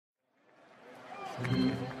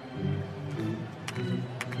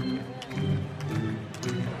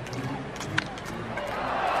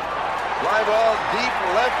Fly ball deep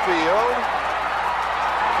left field.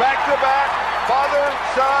 Back-to-back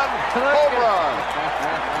father-son home run.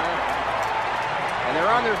 And they're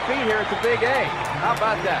on their feet here at the Big A. How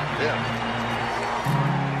about that? Yeah.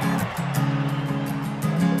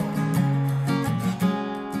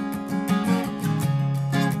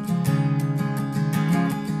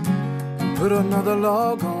 Put another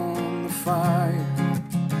log on the fire.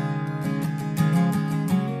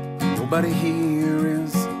 Nobody here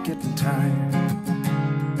is getting tired.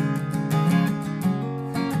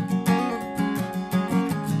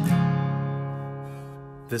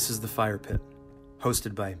 This is The Fire Pit,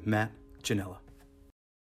 hosted by Matt Janella.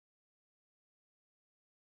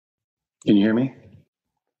 Can you hear me?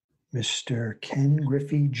 Mr. Ken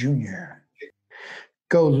Griffey Jr.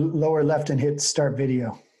 Go lower left and hit start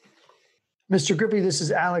video. Mr. Griffey, this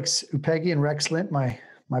is Alex Upegi and Rex Lint, my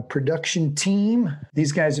production team.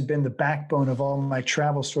 These guys have been the backbone of all my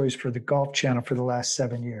travel stories for the Golf Channel for the last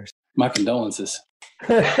 7 years. My condolences.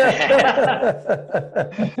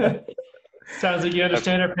 Sounds like you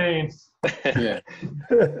understand our pain. Yeah.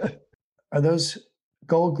 Are those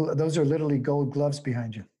gold? Those are literally gold gloves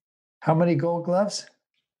behind you. How many gold gloves?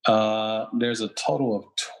 There's a total of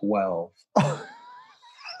 12.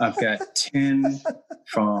 I've got 10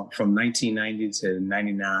 from 1990 to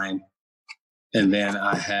 99. And then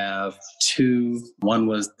I have 2. One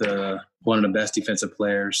was one of the best defensive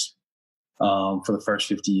players for the first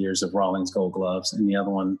 50 years of Rawlings Gold Gloves. And the other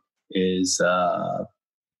one is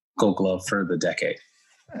Gold Glove for the decade.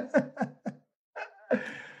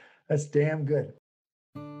 That's damn good.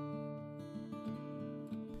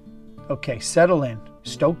 Okay, settle in,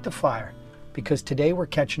 stoke the fire, because today we're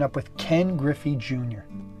catching up with Ken Griffey Jr.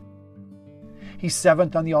 He's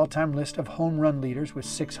 7th on the all-time list of home run leaders with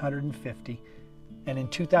 650. And in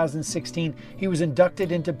 2016, he was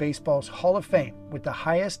inducted into baseball's Hall of Fame with the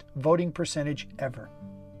highest voting percentage ever.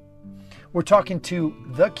 We're talking to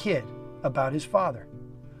the kid about his father,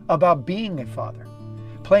 about being a father,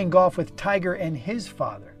 playing golf with Tiger and his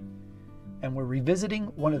father. And we're revisiting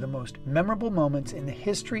one of the most memorable moments in the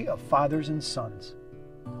history of fathers and sons.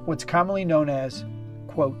 What's commonly known as,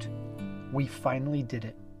 quote, "we finally did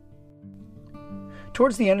it."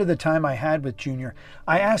 Towards the end of the time I had with Junior,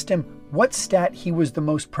 I asked him what stat he was the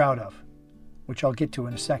most proud of, which I'll get to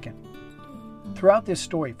in a second. Throughout this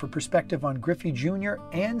story, for perspective on Griffey Jr.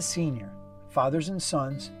 and Sr., fathers and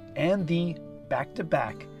sons, and the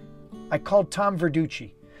back-to-back, I called Tom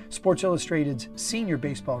Verducci, Sports Illustrated's senior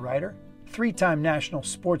baseball writer, 3-time National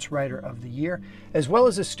Sports Writer of the Year, as well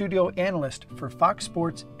as a studio analyst for Fox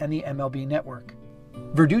Sports and the MLB Network.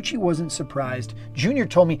 Verducci wasn't surprised. Junior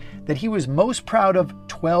told me that he was most proud of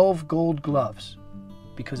 12 gold gloves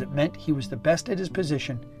because it meant he was the best at his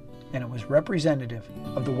position and it was representative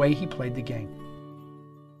of the way he played the game.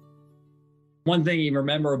 One thing you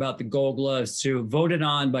remember about the gold gloves too, voted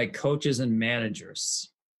on by coaches and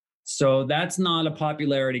managers. So that's not a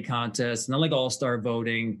popularity contest, not like all-star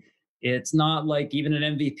voting. It's not like even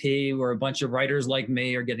an MVP where a bunch of writers like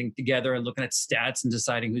me are getting together and looking at stats and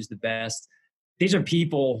deciding who's the best. These are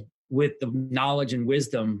people with the knowledge and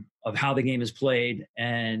wisdom of how the game is played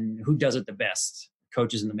and who does it the best,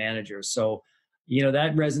 coaches and the managers. So,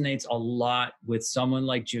 that resonates a lot with someone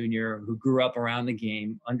like Junior who grew up around the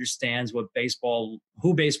game, understands who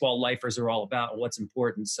baseball lifers are all about and what's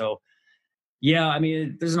important. So, yeah,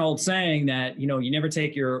 there's an old saying that, you never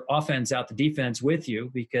take your offense out the defense with you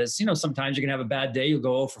because, sometimes you can have a bad day, you'll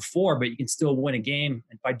go 0 for 4, but you can still win a game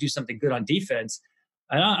if I do something good on defense.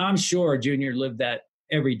 And I'm sure Junior lived that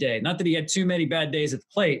every day. Not that he had too many bad days at the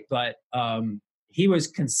plate, but he was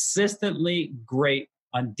consistently great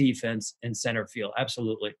on defense in center field.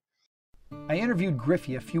 Absolutely. I interviewed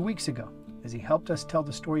Griffey a few weeks ago as he helped us tell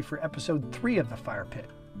the story for episode 3 of The Fire Pit,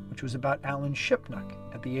 which was about Alan Shipnuck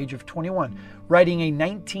at the age of 21, writing a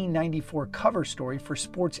 1994 cover story for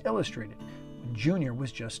Sports Illustrated when Junior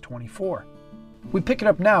was just 24. We pick it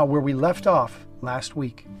up now where we left off last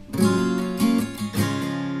week.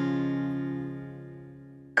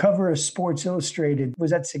 Cover of Sports Illustrated, was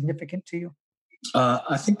that significant to you?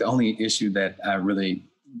 I think the only issue that I really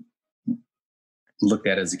looked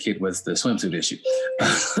at as a kid was the swimsuit issue.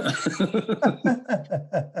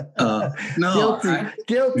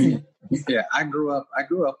 Guilty. Yeah, I grew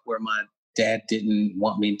up where my dad didn't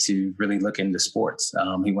want me to really look into sports.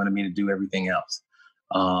 He wanted me to do everything else.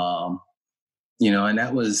 And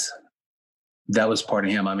that was part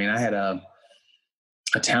of him. I had a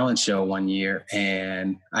talent show one year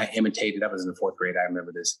and I was in the 4th grade. I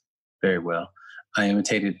remember this very well. I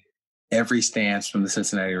imitated every stance from the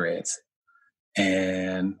Cincinnati Reds.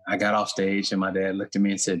 And I got off stage and my dad looked at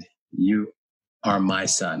me and said, "You are my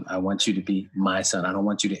son. I want you to be my son. I don't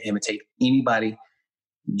want you to imitate anybody.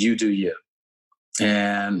 You do you."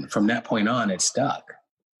 And from that point on, it stuck.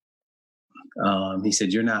 He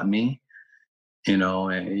said, "You're not me, and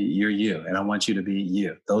you're you. And I want you to be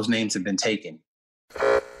you." Those names have been taken.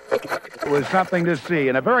 It was something to see.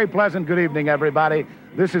 And a very pleasant good evening, everybody.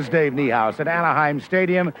 This is Dave Niehaus at Anaheim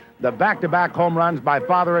Stadium. The back-to-back home runs by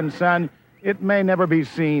father and son. It may never be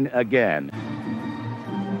seen again.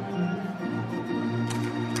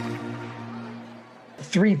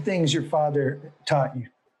 3 things your father taught you.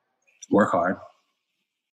 Work hard,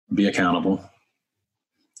 be accountable,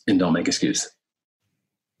 and don't make excuses.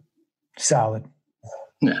 Solid.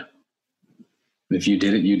 Yeah. If you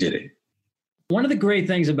did it, you did it. One of the great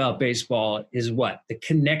things about baseball is what? The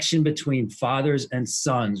connection between fathers and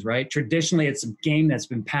sons, right? Traditionally, it's a game that's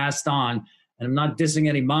been passed on, and I'm not dissing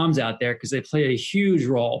any moms out there because they play a huge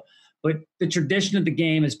role, but the tradition of the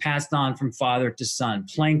game is passed on from father to son,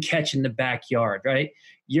 playing catch in the backyard, right?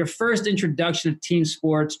 Your first introduction to team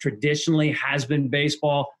sports traditionally has been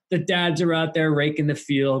baseball. The dads are out there raking the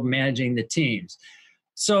field, managing the teams.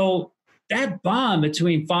 So that bond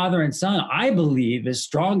between father and son, I believe, is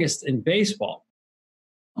strongest in baseball.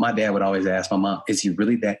 My dad would always ask my mom, "Is he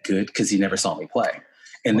really that good?" Because he never saw me play.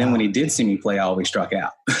 And then when he did see me play, I always struck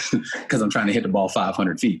out because I'm trying to hit the ball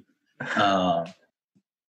 500 feet.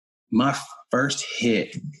 My first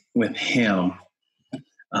hit with him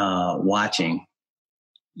watching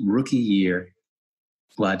rookie year,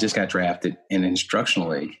 well, I just got drafted in an instructional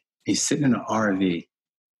league. He's sitting in an RV,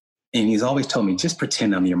 and he's always told me, "Just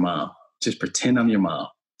pretend I'm your mom. Just pretend I'm your mom."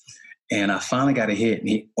 And I finally got a hit, and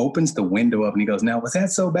he opens the window up, and he goes, "Now, was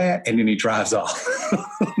that so bad?" And then he drives off.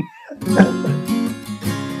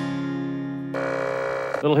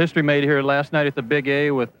 Little history made here last night at the Big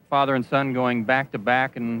A with father and son going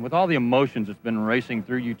back-to-back, and with all the emotions that's been racing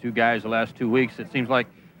through you two guys the last 2 weeks, it seems like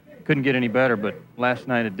it couldn't get any better, but last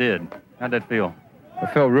night it did. How'd that feel?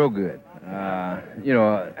 It felt real good.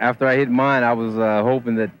 After I hit mine, I was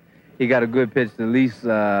hoping that he got a good pitch to at least,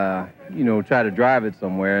 try to drive it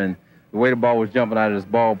somewhere. And the way the ball was jumping out of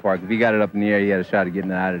this ballpark, if he got it up in the air, he had a shot at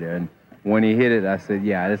getting it out of there. And when he hit it, I said,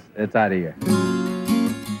 yeah, it's out of here.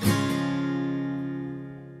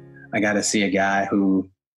 I got to see a guy who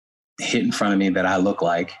hit in front of me that I look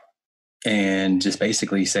like and just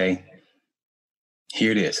basically say,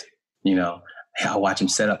 here it is. I watch him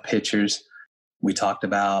set up pitchers. We talked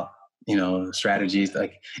about, strategies.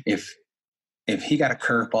 Like if he got a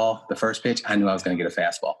curveball, the first pitch, I knew I was going to get a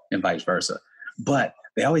fastball and vice versa. But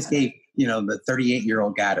they always gave, the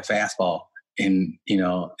 38-year-old guy the fastball and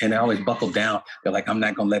they always buckled down. They're like, "I'm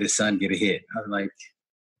not going to let his son get a hit." I was like,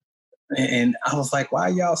 and I was like, "Why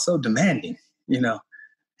are y'all so demanding? You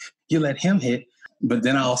let him hit." But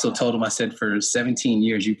then I also told him, I said, "For 17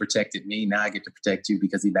 years, you protected me. Now I get to protect you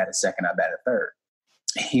because he batted second, I batted third."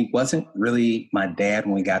 He wasn't really my dad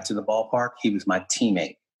when we got to the ballpark. He was my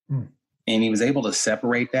teammate. And he was able to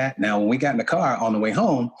separate that. Now, when we got in the car on the way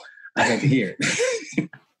home, I had to hear it.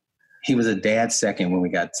 He was a dad second when we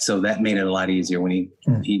got, so that made it a lot easier when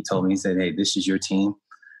he told me, he said, "Hey, this is your team.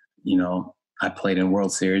 I played in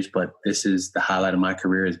World Series, but this is the highlight of my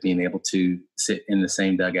career, is being able to sit in the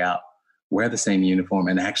same dugout, wear the same uniform,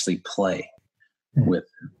 and actually play with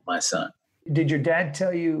my son." Did your dad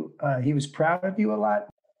tell you he was proud of you a lot?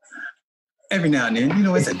 Every now and then,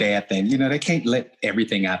 it's a dad thing. They can't let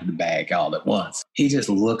everything out of the bag all at once. He just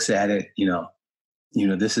looks at it,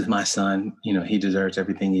 this is my son. He deserves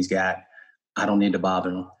everything he's got. I don't need to bother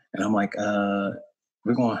him. And I'm like,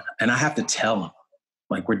 we're going, and I have to tell him,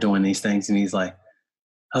 like, we're doing these things. And he's like,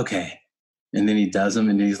 "Okay." And then he does them,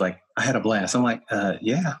 and he's like, "I had a blast." I'm like,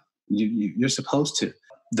 yeah, you're supposed to.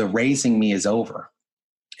 The raising me is over.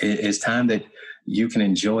 It's time that you can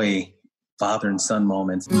enjoy father and son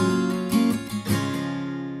moments.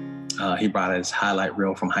 He brought his highlight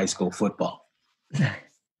reel from high school football.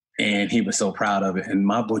 And he was so proud of it. And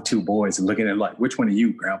my 2 boys are looking at it like, "Which one are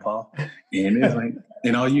you, Grandpa?" And it's like,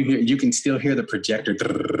 and all you hear, you can still hear the projector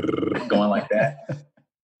going like that.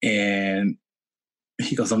 And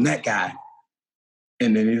he goes, "I'm that guy."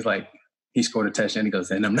 And then he's like, he scored a touchdown. He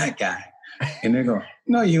goes, "And I'm that guy." And they go,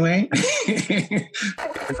 "No, you ain't."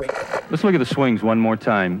 Let's look at the swings one more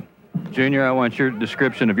time. Junior, I want your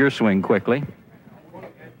description of your swing quickly.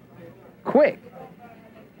 Quick.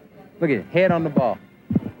 Look at it, head on the ball.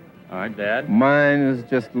 All right, Dad. Mine is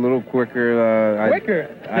just a little quicker. Quicker?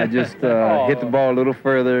 I just hit the ball a little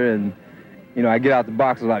further, and, I get out the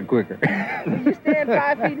box a lot quicker. You stand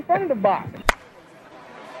 5 feet in front of the box.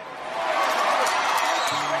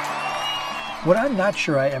 What I'm not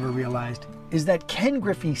sure I ever realized is that Ken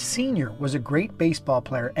Griffey Sr. was a great baseball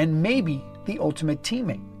player and maybe the ultimate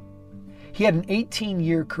teammate. He had an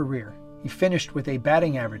 18-year career. He finished with a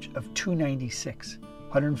batting average of .296,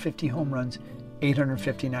 150 home runs,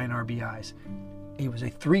 859 RBIs. He was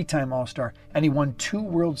a 3-time All-Star, and he won 2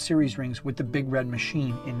 World Series rings with the Big Red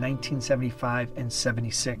Machine in 1975 and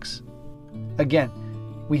 76. Again,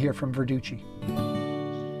 we hear from Verducci.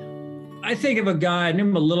 I think of a guy, I knew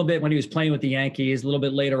him a little bit when he was playing with the Yankees, a little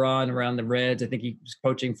bit later on around the Reds. I think he was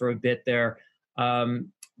coaching for a bit there.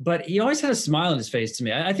 But he always had a smile on his face to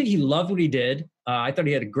me. I think he loved what he did. I thought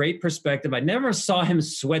he had a great perspective. I never saw him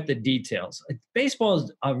sweat the details. Baseball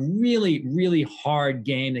is a really, really hard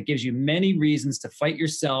game that gives you many reasons to fight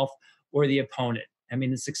yourself or the opponent. I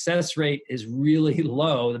mean, the success rate is really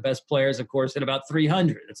low. The best players, of course, hit about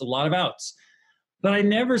 300. It's a lot of outs. But I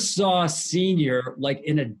never saw Senior like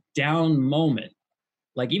in a down moment.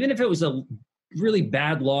 Like even if it was a really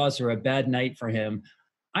bad loss or a bad night for him,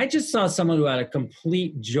 I just saw someone who had a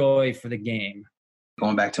complete joy for the game.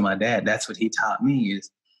 Going back to my dad, that's what he taught me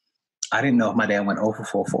is I didn't know if my dad went 0 for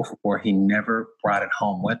 4, 4 for 4. He never brought it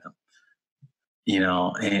home with him. You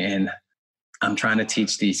know, and I'm trying to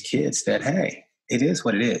teach these kids that, hey, it is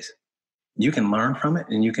what it is. You can learn from it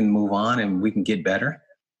and you can move on and we can get better.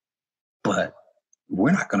 But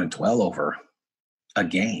we're not going to dwell over a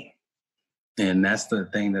game. And that's the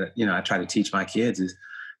thing that, you know, I try to teach my kids is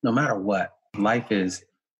no matter what, life is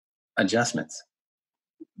adjustments.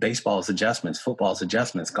 Baseball is adjustments, football is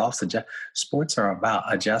adjustments, golf's adjustments. Sports are about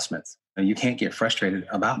adjustments. And you can't get frustrated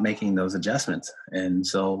about making those adjustments. And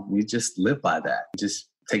so we just live by that. Just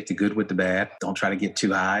take the good with the bad. Don't try to get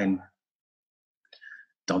too high and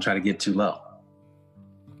don't try to get too low.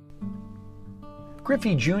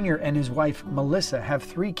 Griffey Jr. and his wife, Melissa, have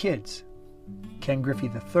 3 kids. Ken Griffey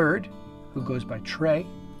III, who goes by Trey,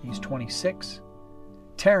 he's 26.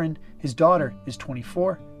 Taryn, his daughter, is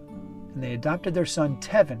 24. And they adopted their son,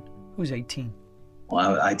 Tevin, who's 18.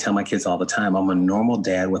 Well, I tell my kids all the time, I'm a normal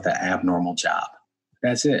dad with an abnormal job.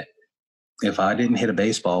 That's it. If I didn't hit a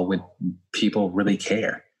baseball, would people really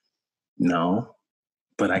care? No,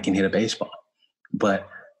 but I can hit a baseball. But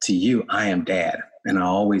to you, I am dad, and I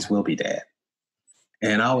always will be dad.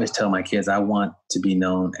 And I always tell my kids, I want to be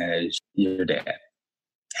known as your dad.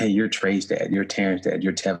 Hey, you're Trey's dad, you're Terrence's dad,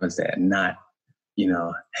 you're Tevin's dad, not, you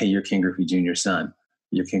know, hey, you're Ken Griffey Jr.'s son,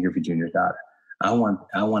 you're Ken Griffey Jr.'s daughter. I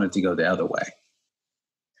want it to go the other way.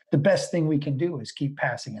 The best thing we can do is keep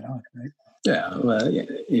passing it on, right? Yeah, well,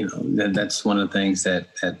 you know, that's one of the things that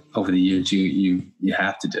over the years you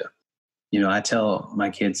have to do. You know, I tell my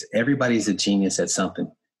kids, everybody's a genius at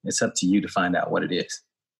something. It's up to you to find out what it is.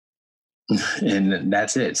 And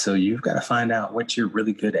that's it. So you've got to find out what you're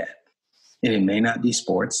really good at. And it may not be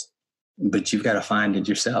sports, but you've got to find it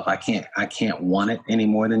yourself. I can't want it any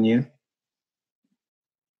more than you.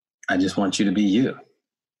 I just want you to be you.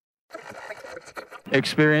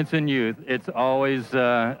 Experience in youth. It's always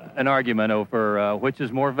an argument over which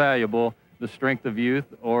is more valuable, the strength of youth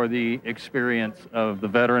or the experience of the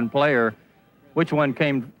veteran player. Which one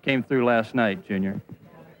came through last night, Junior?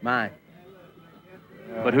 Mine.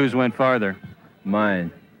 But whose went farther?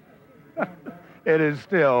 Mine. It is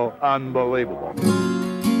still unbelievable.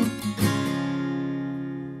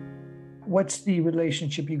 What's the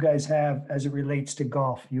relationship you guys have as it relates to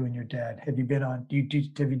golf, you and your dad? Have you been on,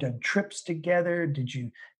 have you done trips together? Did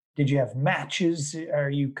you have matches? Are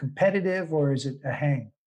you competitive or is it a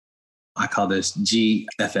hang? I call this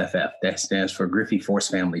GFFF. That stands for Griffey Force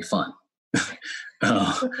Family Fun.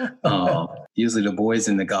 Usually the boys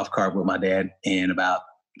in the golf cart with my dad, and about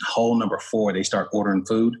hole number 4, they start ordering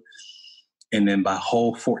food. And then by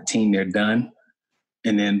hole 14, they're done.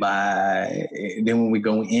 And then when we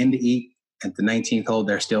go in to eat at the 19th hole,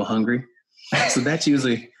 they're still hungry. So that's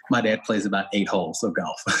usually, my dad plays about 8 holes of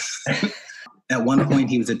golf. At one point,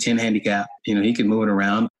 he was a 10 handicap. You know, he could move it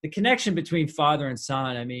around. The connection between father and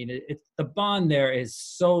son, I mean, the bond there is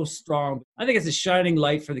so strong. I think it's a shining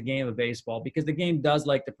light for the game of baseball because the game does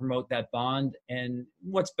like to promote that bond. And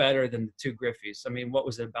what's better than the 2 Griffeys? I mean, what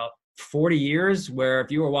was it, about 40 years where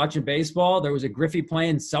if you were watching baseball, there was a Griffey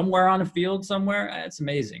playing somewhere on a field somewhere? It's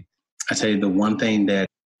amazing. I tell you, the one thing that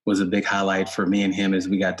was a big highlight for me and him is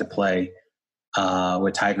we got to play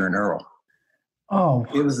with Tiger and Earl. Oh,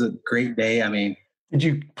 it was a great day. I mean, did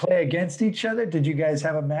you play against each other? Did you guys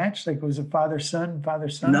have a match? Like, was it father-son?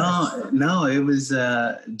 No, it was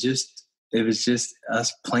just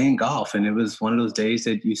us playing golf. And it was one of those days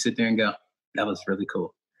that you sit there and go, that was really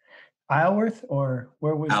cool. Isleworth, or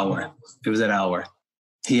where was Isleworth? It was at Isleworth.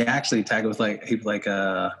 He actually, Tiger was like,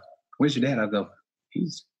 where's your dad? I'll go,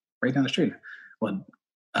 he's right down the street. Well,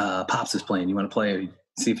 Pops is playing. You want to play?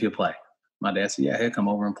 See if he'll play. My dad said, yeah, he'll come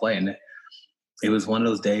over and play. And it was one of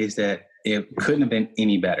those days that it couldn't have been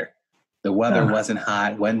any better. The weather wasn't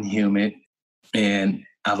hot, wasn't humid. And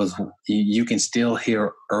you can still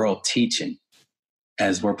hear Earl teaching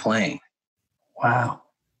as we're playing. Wow.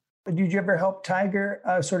 Did you ever help Tiger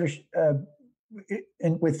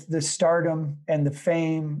with the stardom and the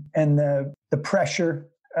fame and the pressure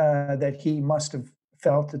that he must have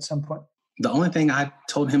felt at some point? The only thing I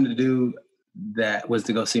told him to do that was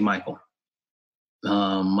to go see Michael.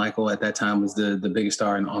 Michael at that time was the biggest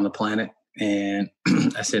star on the planet. And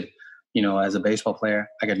I said, as a baseball player,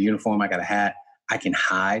 I got a uniform, I got a hat, I can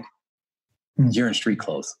hide. You're in street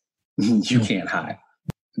clothes. You can't hide.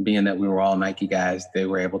 Being that we were all Nike guys, they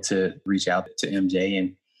were able to reach out to MJ,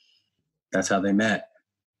 and that's how they met.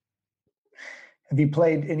 Have you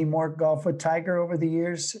played any more golf with Tiger over the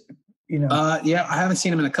years? Yeah, I haven't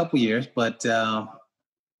seen him in a couple years, but I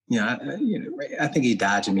think he's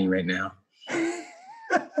dodging me right now.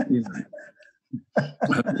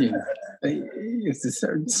 It's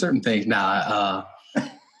certain things now.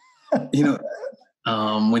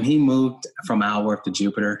 When he moved from Alworth to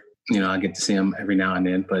Jupiter, I get to see him every now and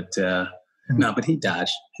then, but but he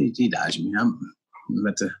dodged. He dodged me. I'm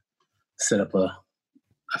about to set up a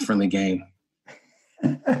friendly game.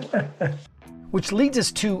 Which leads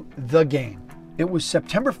us to the game. It was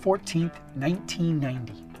September 14th,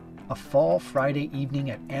 1990, a fall Friday evening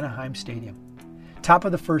at Anaheim Stadium. Top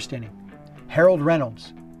of the first inning, Harold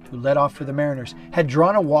Reynolds, who led off for the Mariners, had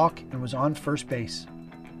drawn a walk and was on first base.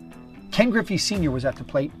 Ken Griffey Sr. was at the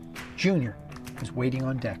plate. Jr. was waiting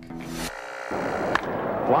on deck.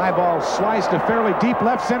 Fly ball sliced to fairly deep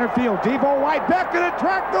left center field. Devo White back to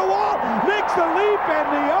track the wall, makes the leap, and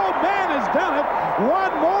the old man has done it.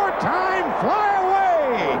 One more time, fly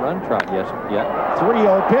away. Run trot, yes, yeah.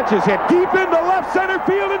 3-0 pitch is hit deep into left center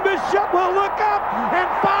field, and Bishop will look up, and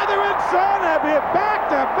father and son have hit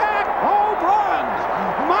back-to-back home runs.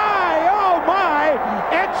 My, oh my,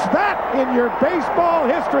 etch that in your baseball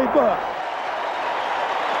history book.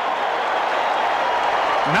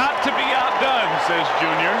 Not to be outdone, says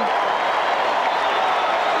Junior.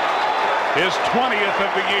 His 20th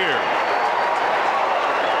of the year.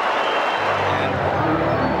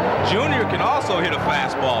 Junior can also hit a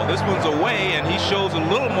fastball. This one's away, and he shows a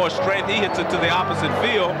little more strength. He hits it to the opposite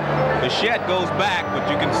field. Bichette goes back, but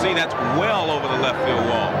you can see that's well over the left field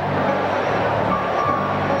wall.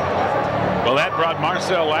 Well, that brought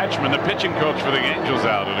Marcel Latchman, the pitching coach for the Angels,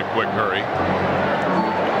 out in a quick hurry.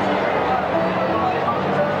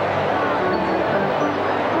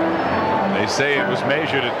 They say it was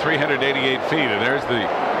measured at 388 feet, and there's the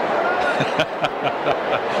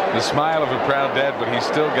the smile of a proud dad, but he's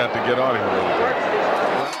still got to get on him a little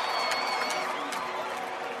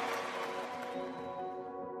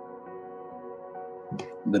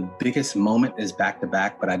bit. The biggest moment is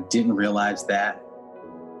back-to-back, but I didn't realize that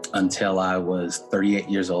until I was 38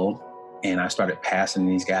 years old, and I started passing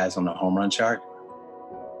these guys on the home run chart.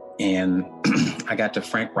 And I got to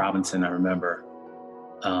Frank Robinson, I remember,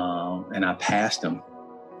 and I passed him,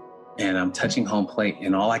 and I'm touching home plate,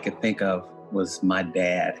 and all I could think of was my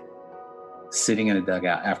dad sitting in a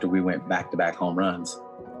dugout after we went back-to-back home runs,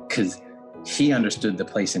 because he understood the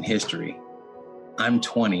place in history. I'm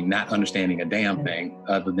 20, not understanding a damn thing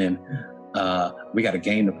other than we got a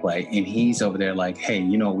game to play, and he's over there like, hey,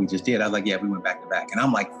 you know what we just did? I was like, yeah, we went back-to-back, and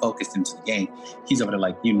I'm like focused into the game. He's over there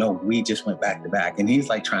like, we just went back-to-back, and he's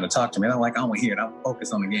like trying to talk to me, and I'm like, I don't want to hear it. I'm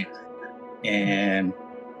focused on the game. And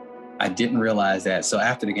I didn't realize that. So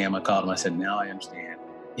after the game, I called him. I said, now I understand.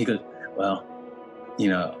 He goes, well,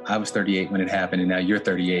 I was 38 when it happened, and now you're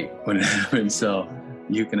 38 when it happened. So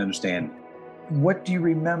you can understand. What do you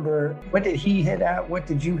remember? What did he hit out? What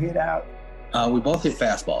did you hit out? We both hit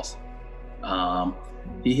fastballs.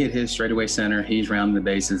 He hit his straightaway center. He's rounding the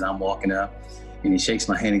bases. I'm walking up, and he shakes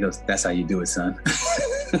my hand. He goes, that's how you do it, son.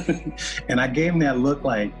 And I gave him that look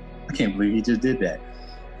like, I can't believe he just did that.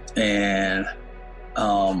 And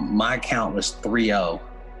my count was 3-0,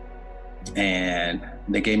 and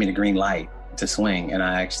they gave me the green light to swing, and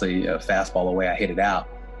I actually fastball away, I hit it out,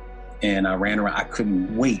 and I ran around. I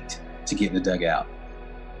couldn't wait to get in the dugout.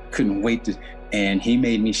 And he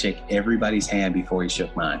made me shake everybody's hand before he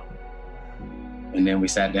shook mine. And then we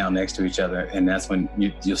sat down next to each other, and that's when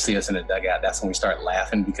you'll see us in the dugout. That's when we started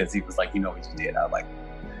laughing, because he was like, what you did? I was like,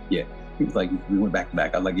 yeah. He was like, we went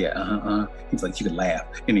back-to-back. I was like, yeah, He was like, you could laugh.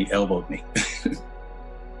 And he elbowed me.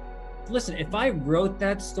 Listen, if I wrote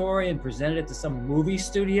that story and presented it to some movie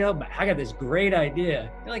studio, but I got this great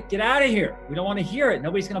idea. They're like, get out of here. We don't want to hear it.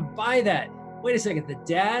 Nobody's going to buy that. Wait a second. The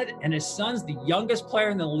dad and his son's the youngest player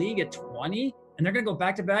in the league at 20, and they're going to go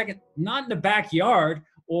back to back, not in the backyard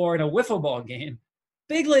or in a wiffle ball game,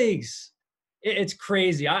 big leagues. It's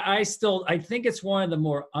crazy. I think it's one of the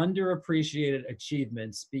more underappreciated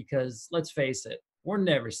achievements because let's face it, we're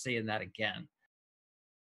never seeing that again.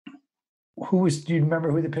 Do you remember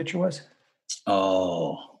who the pitcher was?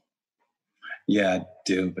 Oh, yeah, I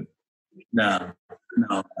do, but no.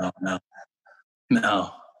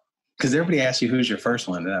 Because everybody asks you who's your first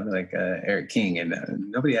one, and I'd be like Eric King, and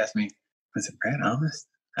nobody asked me, was it Brad Thomas?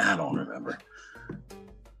 I don't remember.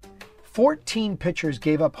 14 pitchers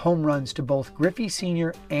gave up home runs to both Griffey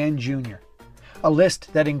Sr. and Jr., a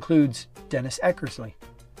list that includes Dennis Eckersley,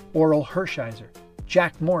 Orel Hershiser,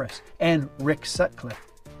 Jack Morris, and Rick Sutcliffe.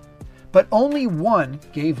 But only one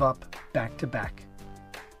gave up back-to-back.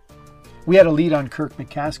 We had a lead on Kirk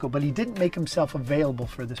McCaskill, but he didn't make himself available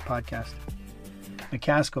for this podcast.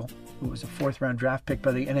 McCaskill, who was a fourth-round draft pick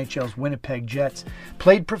by the NHL's Winnipeg Jets,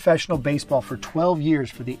 played professional baseball for 12 years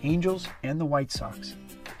for the Angels and the White Sox.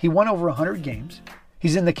 He won over 100 games.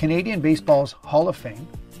 He's in the Canadian Baseball's Hall of Fame,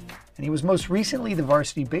 and he was most recently the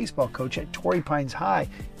varsity baseball coach at Torrey Pines High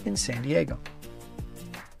in San Diego.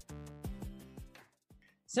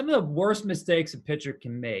 Some of the worst mistakes a pitcher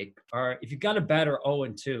can make are if you've got a batter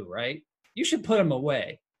 0-2, right? You should put him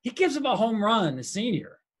away. He gives him a home run, the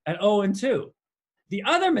senior, at 0-2. The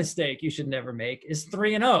other mistake you should never make is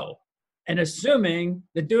 3-0, and assuming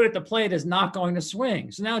the dude at the plate is not going to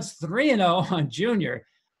swing. So now it's 3-0 on Junior.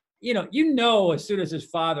 You know as soon as his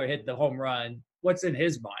father hit the home run, what's in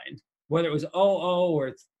his mind, whether it was 0-0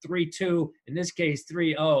 or 3-2, in this case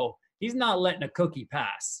 3-0, he's not letting a cookie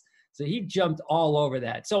pass. So he jumped all over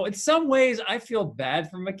that. So in some ways, I feel bad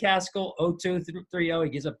for McCaskill, 0-2, 3-0. He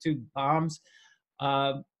gives up 2 bombs.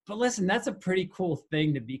 But listen, that's a pretty cool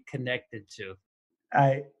thing to be connected to.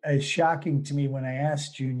 It's shocking to me when I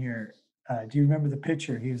asked Junior, do you remember the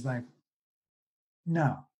pitcher? He was like,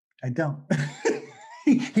 no, I don't.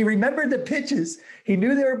 He remembered the pitches. He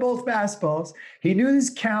knew they were both fastballs. He knew his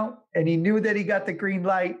count, and he knew that he got the green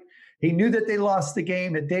light. He knew that they lost the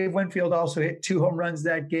game, that Dave Winfield also hit 2 home runs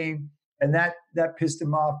that game, and that pissed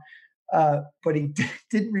him off. But he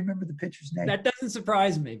didn't remember the pitcher's name. That doesn't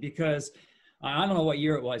surprise me because I don't know what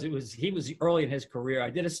year it was. He was early in his career. I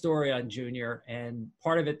did a story on Junior, and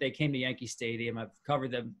part of it, they came to Yankee Stadium. I've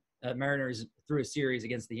covered the Mariners through a series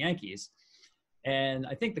against the Yankees. And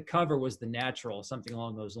I think the cover was The Natural, something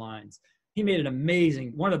along those lines. He made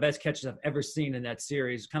one of the best catches I've ever seen in that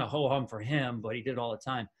series. Kind of ho-hum for him, but he did it all the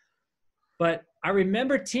time. But I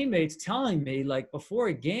remember teammates telling me, like, before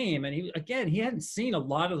a game, and he hadn't seen a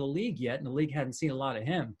lot of the league yet, and the league hadn't seen a lot of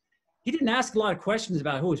him. He didn't ask a lot of questions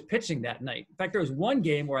about who was pitching that night. In fact, there was one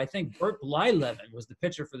game where I think Bert Blyleven was the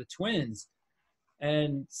pitcher for the Twins.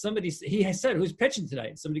 And he said, who's pitching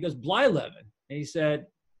tonight? Somebody goes, Blyleven. And he said,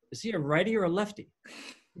 is he a righty or a lefty?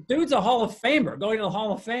 Dude's a Hall of Famer going to the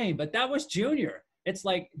Hall of Fame, but that was Junior. It's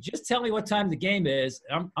like, just tell me what time the game is.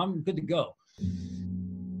 I'm good to go.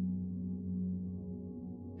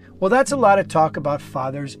 Well, that's a lot of talk about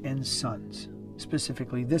fathers and sons,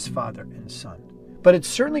 specifically this father and son. But it's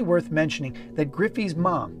certainly worth mentioning that Griffey's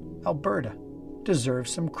mom, Alberta,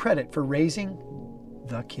 deserves some credit for raising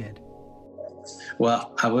the kid.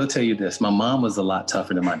 Well, I will tell you this. My mom was a lot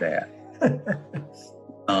tougher than my dad.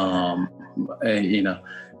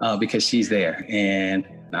 Because she's there. And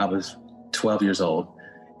I was 12 years old,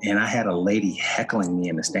 and I had a lady heckling me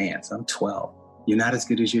in the stands. I'm 12. You're not as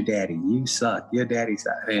good as your daddy. You suck. Your daddy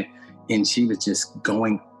suck. And she was just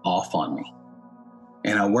going off on me.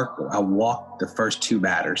 And I walked the first 2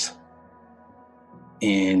 batters,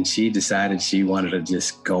 and she decided she wanted to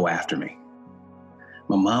just go after me.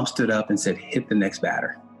 My mom stood up and said, hit the next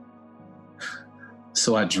batter.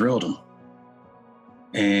 So I drilled him.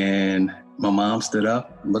 And my mom stood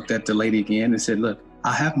up, looked at the lady again and said, look,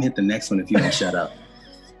 I'll have him hit the next one if you don't shut up.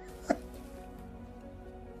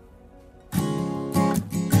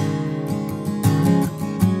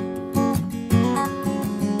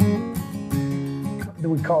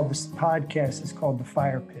 We call this podcast, it's called The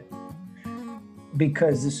Fire Pit,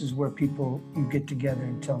 because this is where you get together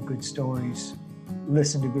and tell good stories,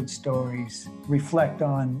 listen to good stories, reflect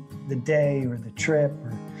on the day or the trip. Or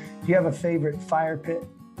do you have a favorite fire pit?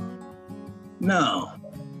 No,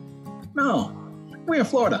 we're in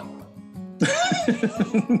Florida.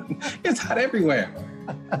 It's hot everywhere.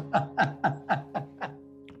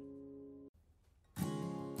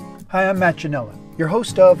 Hi, I'm Matt Janella, your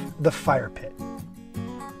host of The Fire Pit.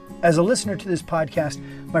 As a listener to this podcast,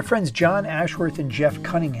 my friends John Ashworth and Jeff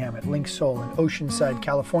Cunningham at Link Soul in Oceanside,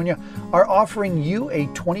 California, are offering you a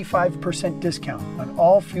 25% discount on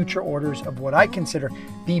all future orders of what I consider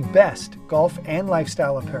the best golf and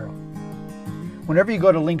lifestyle apparel. Whenever you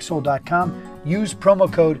go to linksoul.com, use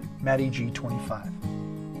promo code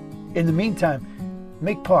MattyG25. In the meantime,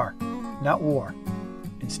 make par, not war,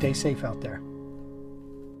 and stay safe out there.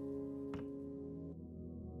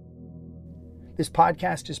 This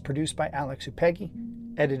podcast is produced by Alex Upeghi,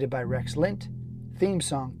 edited by Rex Lint, theme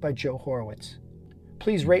song by Joe Horowitz.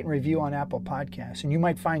 Please rate and review on Apple Podcasts, and you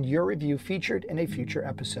might find your review featured in a future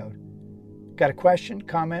episode. Got a question,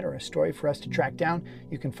 comment, or a story for us to track down?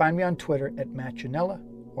 You can find me on Twitter at Matt Janella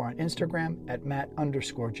or on Instagram at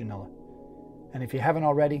Matt_Janella. And if you haven't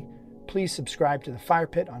already, please subscribe to The Fire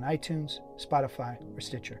Pit on iTunes, Spotify, or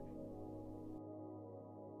Stitcher.